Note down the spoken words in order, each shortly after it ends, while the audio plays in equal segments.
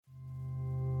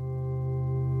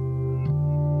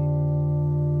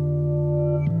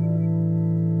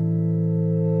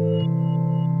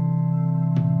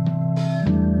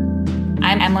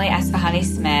Emily Esfahani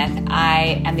Smith.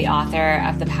 I am the author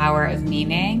of The Power of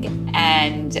Meaning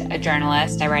and a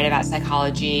journalist. I write about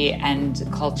psychology and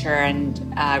culture and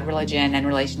religion and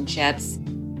relationships.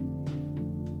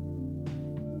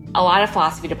 A lot of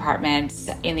philosophy departments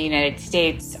in the United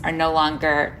States are no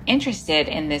longer interested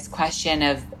in this question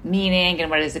of meaning and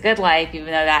what is a good life, even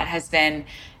though that has been,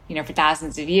 for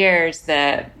thousands of years,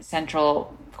 the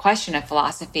central question of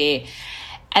philosophy.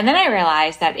 And then I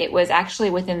realized that it was actually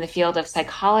within the field of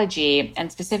psychology, and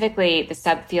specifically the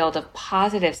subfield of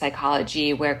positive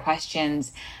psychology, where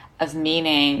questions of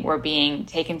meaning were being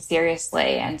taken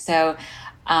seriously. And so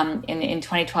in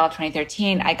 2012,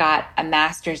 2013, I got a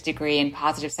master's degree in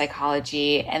positive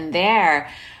psychology, and there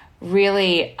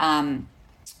really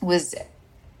was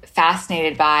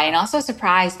fascinated by and also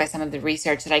surprised by some of the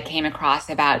research that I came across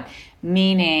about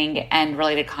meaning and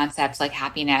related concepts like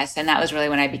happiness. And that was really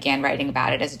when I began writing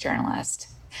about it as a journalist.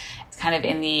 It's kind of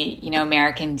in the,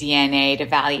 American DNA to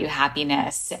value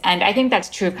happiness. And I think that's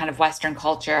true of kind of Western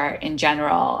culture in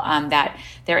general, that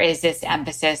there is this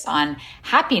emphasis on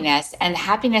happiness, and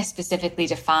happiness specifically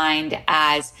defined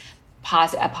as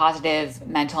a positive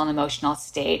mental and emotional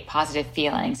state, positive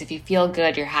feelings. If you feel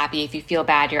good, you're happy. If you feel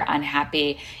bad, you're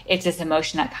unhappy. It's this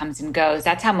emotion that comes and goes.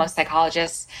 That's how most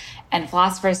psychologists and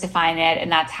philosophers define it.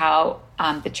 And that's how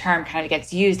the term kind of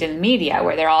gets used in the media,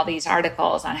 where there are all these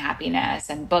articles on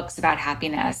happiness and books about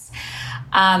happiness.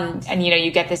 And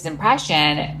you get this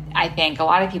impression, I think a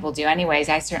lot of people do anyways,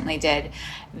 I certainly did,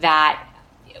 that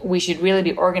we should really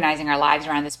be organizing our lives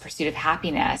around this pursuit of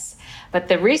happiness. But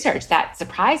the research that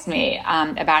surprised me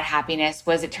about happiness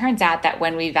was it turns out that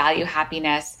when we value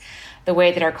happiness the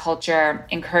way that our culture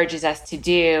encourages us to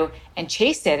do and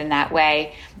chase it in that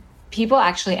way, people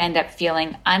actually end up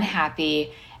feeling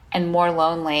unhappy and more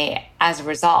lonely as a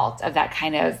result of that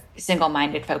kind of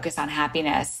single-minded focus on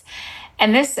happiness.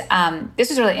 And this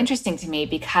was really interesting to me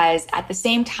because at the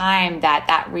same time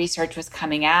that research was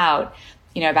coming out,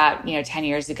 about 10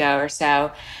 years ago or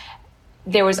so,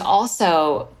 there was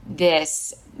also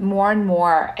this more and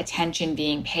more attention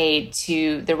being paid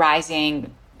to the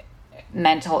rising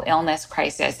mental illness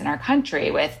crisis in our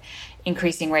country, with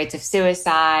increasing rates of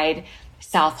suicide,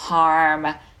 self-harm,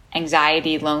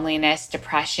 anxiety, loneliness,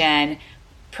 depression.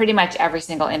 Pretty much every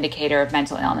single indicator of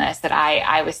mental illness that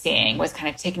I was seeing was kind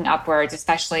of ticking upwards,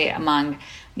 especially among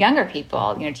younger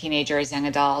people, teenagers, young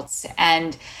adults.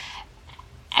 And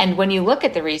when you look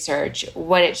at the research,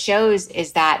 what it shows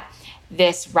is that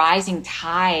this rising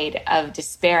tide of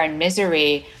despair and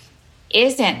misery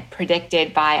isn't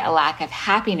predicted by a lack of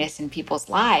happiness in people's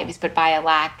lives, but by a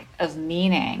lack of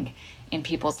meaning in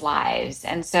people's lives.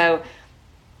 And so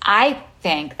I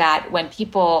think that when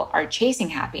people are chasing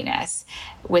happiness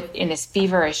in this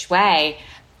feverish way,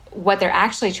 what they're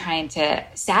actually trying to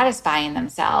satisfy in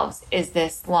themselves is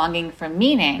this longing for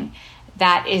meaning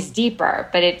that is deeper.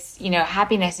 But it's,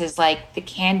 happiness is like the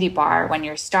candy bar when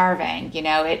you're starving.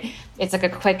 It's like a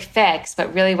quick fix,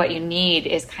 but really what you need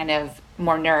is kind of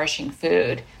more nourishing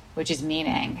food, which is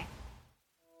meaning.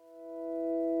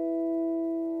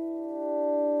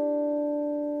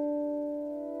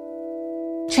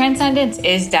 Transcendence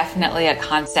is definitely a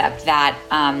concept that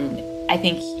I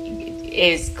think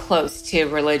is close to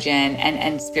religion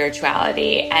and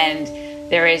spirituality. And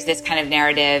there is this kind of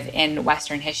narrative in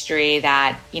Western history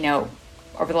that,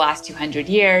 over the last 200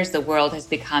 years, the world has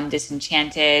become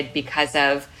disenchanted because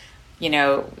of,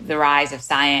 the rise of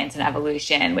science and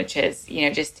evolution, which is,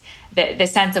 just the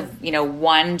sense of,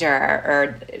 wonder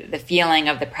or the feeling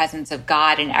of the presence of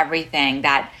God in everything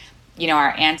that,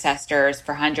 our ancestors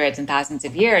for hundreds and thousands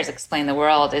of years explain the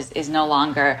world is no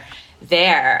longer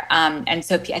there. And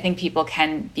so I think people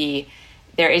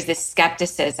there is this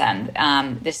skepticism,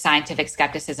 this scientific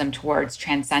skepticism towards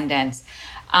transcendence.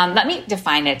 Let me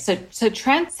define it. So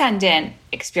transcendent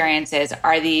experiences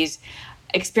are these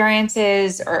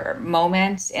experiences or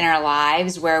moments in our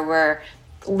lives where we're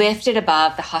lifted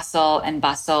above the hustle and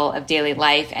bustle of daily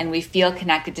life and we feel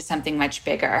connected to something much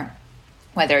bigger,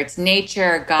 whether it's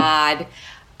nature, God,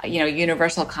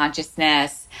 universal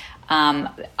consciousness,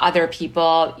 other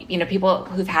people. People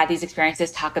who've had these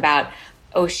experiences talk about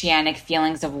oceanic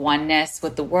feelings of oneness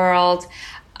with the world.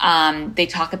 They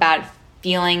talk about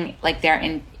feeling like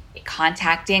they're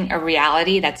contacting a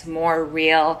reality that's more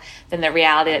real than the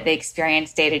reality that they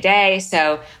experience day to day.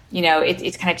 So,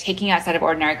 it's kind of taking outside of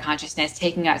ordinary consciousness,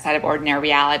 taking outside of ordinary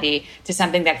reality to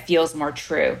something that feels more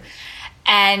true.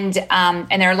 And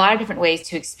there are a lot of different ways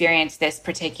to experience this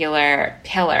particular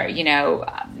pillar,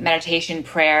 meditation,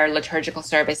 prayer, liturgical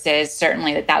services.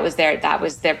 Certainly that was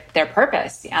their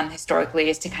purpose historically,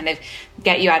 is to kind of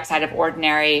get you outside of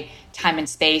ordinary time and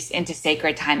space into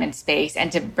sacred time and space,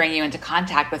 and to bring you into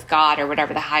contact with God or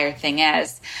whatever the higher thing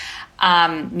is.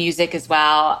 Music as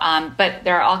well. But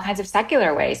there are all kinds of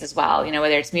secular ways as well,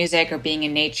 whether it's music or being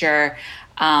in nature,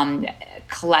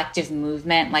 collective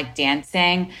movement like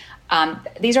dancing.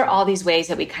 These are all these ways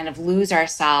that we kind of lose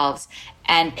ourselves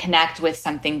and connect with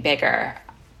something bigger.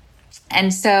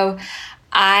 And so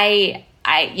I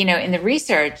in the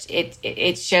research,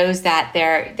 it shows that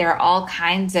there are all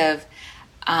kinds of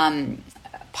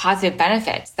positive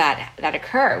benefits that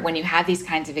occur when you have these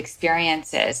kinds of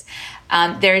experiences.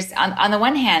 There's on the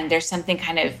one hand, there's something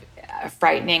kind of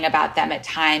frightening about them at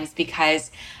times,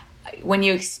 because when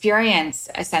you experience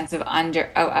a sense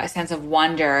of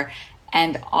wonder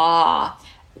and awe,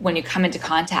 when you come into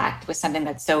contact with something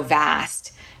that's so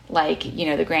vast, like,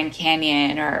 the Grand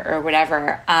Canyon or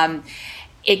whatever,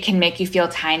 it can make you feel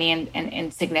tiny and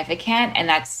insignificant, and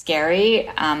that's scary.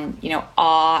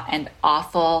 Awe and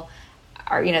awful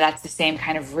are, that's the same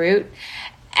kind of root.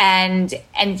 And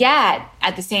yet,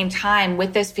 at the same time,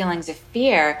 with those feelings of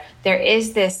fear, there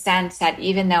is this sense that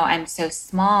even though I'm so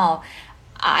small,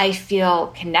 I feel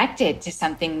connected to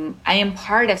something. I am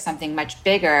part of something much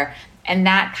bigger. And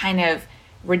that kind of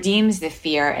redeems the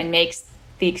fear and makes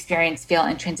the experience feel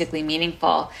intrinsically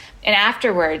meaningful. And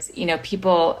afterwards,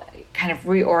 people kind of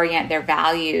reorient their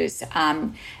values.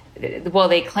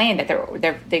 They claim that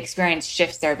the experience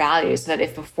shifts their values, so that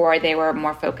if before they were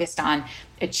more focused on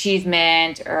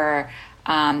achievement or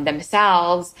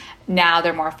themselves, now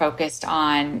they're more focused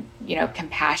on,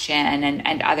 compassion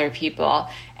and other people.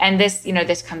 And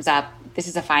this comes up. This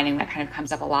is a finding that kind of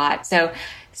comes up a lot.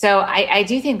 So I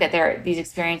do think that these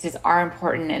experiences are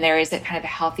important, and there is a kind of a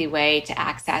healthy way to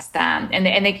access them,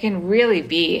 and they can really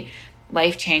be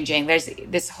life-changing. There's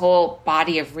this whole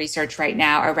body of research right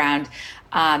now around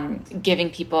giving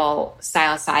people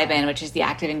psilocybin, which is the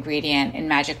active ingredient in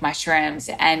magic mushrooms,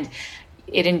 and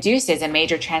it induces a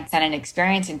major transcendent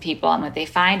experience in people. And what they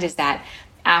find is that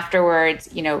afterwards,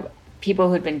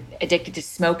 people who've been addicted to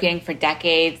smoking for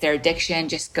decades, their addiction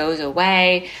just goes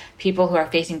away. People who are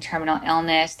facing terminal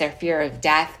illness, their fear of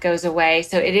death goes away.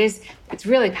 So it's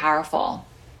really powerful.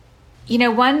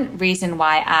 One reason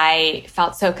why I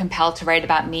felt so compelled to write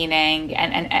about meaning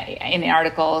and in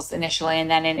articles initially, and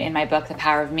then in my book, The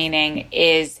Power of Meaning,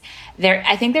 is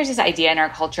I think there's this idea in our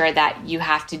culture that you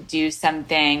have to do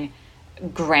something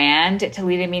grand to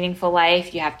lead a meaningful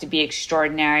life. You have to be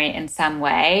extraordinary in some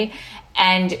way.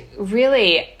 And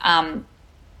really,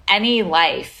 any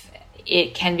life,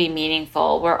 it can be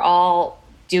meaningful. We're all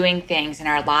doing things in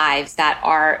our lives that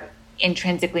are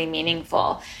intrinsically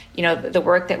meaningful. The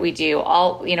work that we do,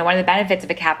 one of the benefits of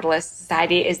a capitalist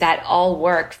society is that all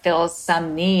work fills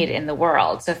some need in the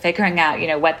world. So figuring out,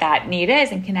 what that need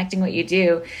is and connecting what you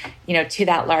do, to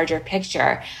that larger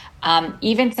picture.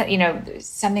 Even,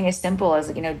 something as simple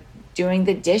as, doing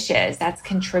the dishes, that's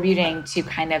contributing to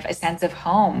kind of a sense of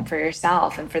home for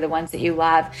yourself and for the ones that you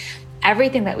love.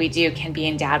 Everything that we do can be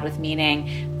endowed with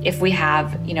meaning if we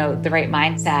have, the right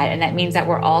mindset. And that means that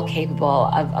we're all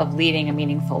capable of leading a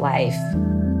meaningful life.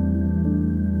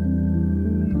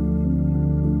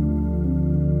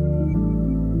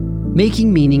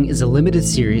 Making Meaning is a limited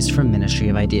series from Ministry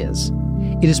of Ideas.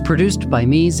 It is produced by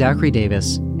me, Zachary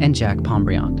Davis, and Jack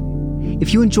Pombriand.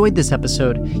 If you enjoyed this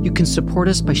episode, you can support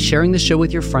us by sharing the show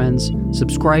with your friends,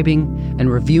 subscribing,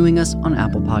 and reviewing us on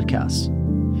Apple Podcasts.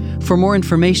 For more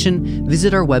information,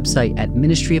 visit our website at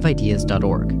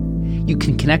ministryofideas.org. You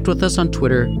can connect with us on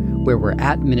Twitter, where we're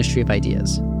at Ministry of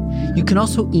Ideas. You can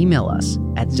also email us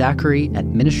at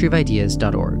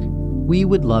zachary@ministryofideas.org. We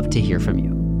would love to hear from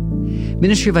you.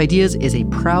 Ministry of Ideas is a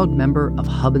proud member of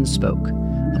Hub and Spoke,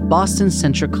 a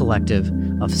Boston-centric collective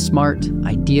of smart,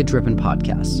 idea-driven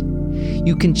podcasts.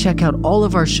 You can check out all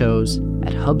of our shows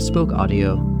at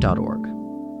hubspokeaudio.org.